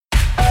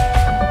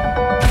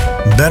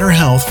better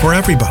health for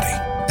everybody,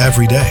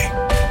 every day.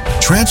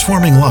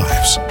 Transforming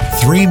lives,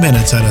 3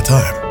 minutes at a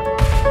time.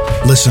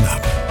 Listen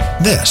up.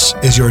 This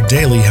is your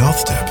daily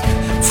health tip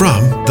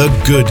from The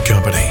Good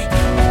Company.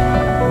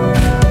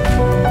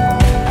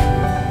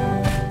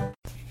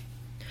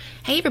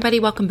 Hey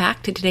everybody, welcome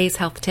back to today's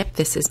health tip.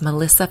 This is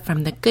Melissa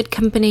from The Good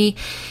Company,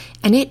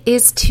 and it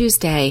is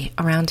Tuesday.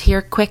 Around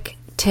here, Quick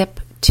Tip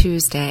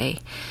Tuesday.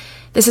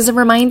 This is a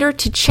reminder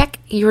to check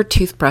your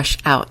toothbrush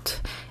out.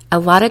 A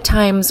lot of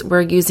times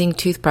we're using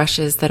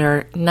toothbrushes that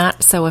are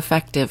not so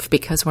effective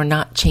because we're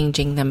not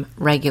changing them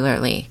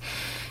regularly.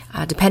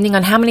 Depending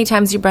on how many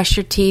times you brush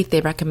your teeth,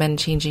 they recommend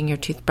changing your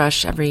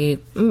toothbrush every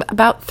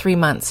about 3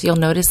 months. You'll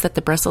notice that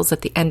the bristles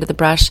at the end of the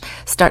brush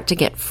start to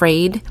get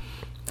frayed.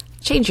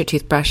 Change your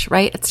toothbrush,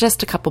 right? It's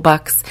just a couple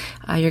bucks.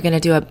 You're going to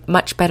do a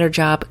much better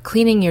job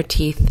cleaning your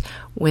teeth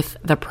with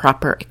the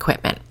proper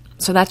equipment.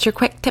 So that's your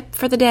quick tip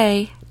for the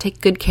day. Take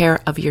good care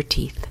of your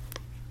teeth.